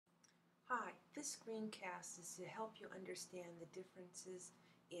This screencast is to help you understand the differences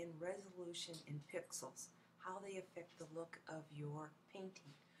in resolution and pixels, how they affect the look of your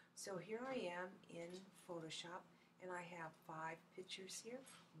painting. So here I am in Photoshop, and I have 5 pictures here,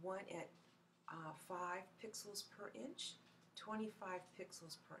 one at 5 pixels per inch, 25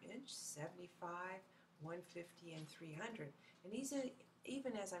 pixels per inch, 75, 150, and 300. And these are,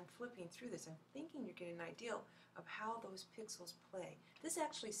 even as I'm flipping through this, I'm thinking you're getting an idea of how those pixels play. This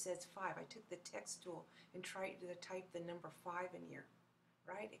actually says 5. I took the text tool and tried to type the number 5 in here.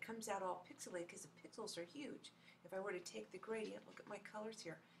 Right? It comes out all pixelated because the pixels are huge. If I were to take the gradient, look at my colors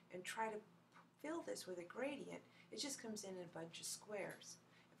here, and try to fill this with a gradient, it just comes in a bunch of squares.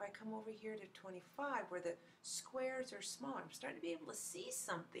 If I come over here to 25, where the squares are small, I'm starting to be able to see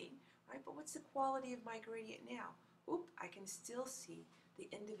something, right? But what's the quality of my gradient now? Oop, I can still see the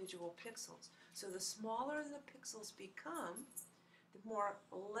individual pixels. So the smaller the pixels become, the more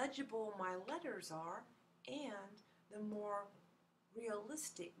legible my letters are, and the more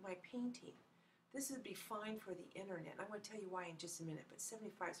realistic my painting. This would be fine for the internet. I'm going to tell you why in just a minute, but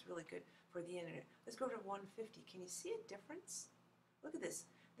 75 is really good for the internet. Let's go to 150. Can you see a difference? Look at this.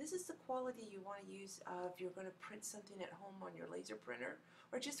 This is the quality you want to use if you're going to print something at home on your laser printer,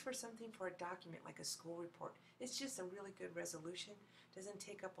 or just for something for a document like a school report. It's just a really good resolution. Doesn't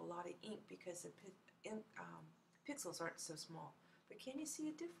take up a lot of ink because the pixels aren't so small. But can you see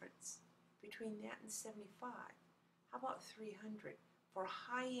a difference between that and 75? How about 300? For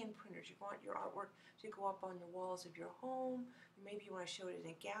high-end printers, you want your artwork to go up on the walls of your home. Maybe you want to show it in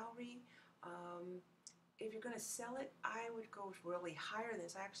a gallery. If you're going to sell it, I would go really higher than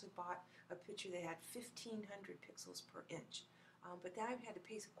this. I actually bought a picture that had 1,500 pixels per inch. But then I've had to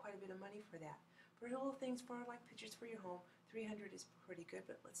pay quite a bit of money for that. For little things, for like pictures for your home, 300 is pretty good,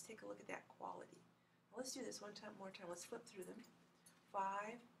 but let's take a look at that quality. Now let's do this one more time. Let's flip through them.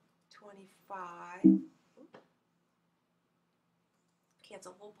 5, 25.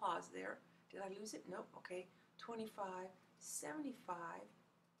 Cancel, whole pause there. Did I lose it? Nope. Okay. 25, 75,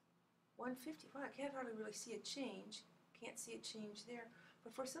 150. Wow, I can't hardly really see a change. Can't see a change there.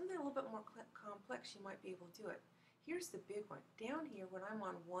 But for something a little bit more complex, you might be able to do it. Here's the big one. Down here, when I'm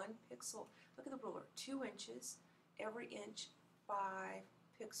on 1 pixel, look at the ruler. 2 inches, every inch, 5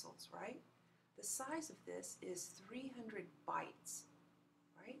 pixels, right? The size of this is 300 bytes,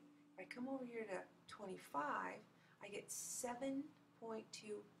 right? If I come over here to 25, I get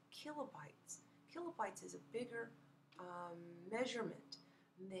 7.2 kilobytes. Kilobytes is a bigger measurement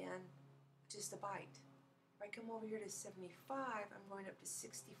than just a byte. If I come over here to 75, I'm going up to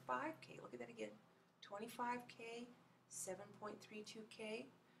 65K. Look at that again. 25K, 7.32K,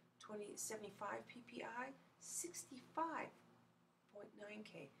 75 PPI,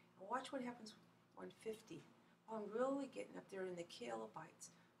 65.9K. And watch what happens with 150. Well, I'm really getting up there in the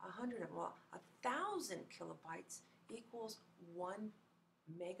kilobytes. 100, well, 1,000 kilobytes equals 1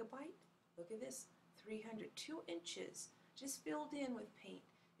 megabyte. Look at this, 302 inches just filled in with paint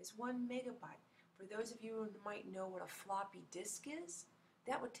is 1 megabyte. For those of you who might know what a floppy disk is,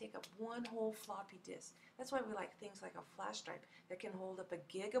 that would take up one whole floppy disk. That's why we like things like a flash drive that can hold up a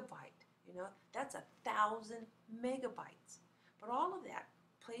gigabyte. You know, that's 1,000 megabytes. But all of that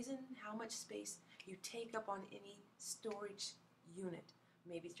plays in how much space you take up on any storage unit.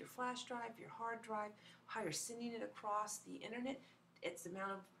 Maybe it's your flash drive, your hard drive, how you're sending it across the internet. It's the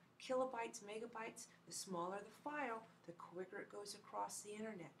amount of kilobytes, megabytes. The smaller the file, the quicker it goes across the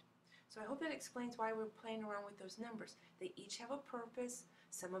internet. So I hope that explains why we're playing around with those numbers. They each have a purpose.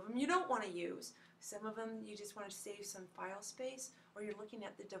 Some of them you don't want to use. Some of them you just want to save some file space, or you're looking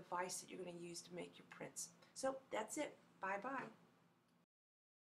at the device that you're going to use to make your prints. So that's it. Bye-bye.